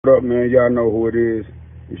What up, man? Y'all know who it is.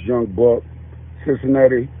 It's Young Buck.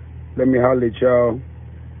 Cincinnati, let me holler at y'all.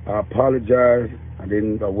 I apologize. I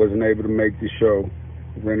wasn't able to make the show.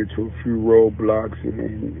 Ran into a few roadblocks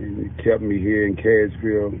and it kept me here in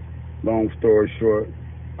Cadsville. Long story short,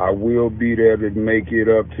 I will be there to make it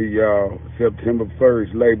up to y'all. September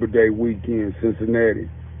 1st, Labor Day weekend, Cincinnati.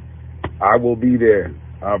 I will be there.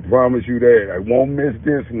 I promise you that. I won't miss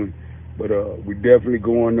this one. But we definitely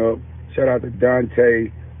going up. Shout out to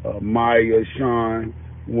Dante, Maya, Sean,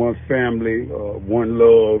 One Family, One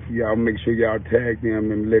Love. Y'all make sure y'all tag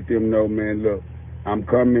them and let them know, man, look, I'm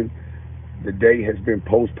coming. The date has been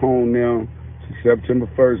postponed now to September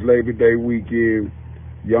 1st, Labor Day weekend.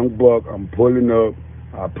 Young Buck, I'm pulling up.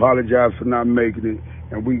 I apologize for not making it.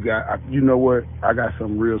 And you know what? I got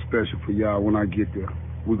something real special for y'all when I get there.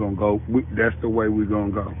 We're going to go. That's the way we're going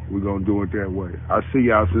to go. We're going to do it that way. I'll see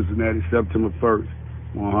y'all Cincinnati, September 1st,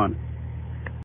 100.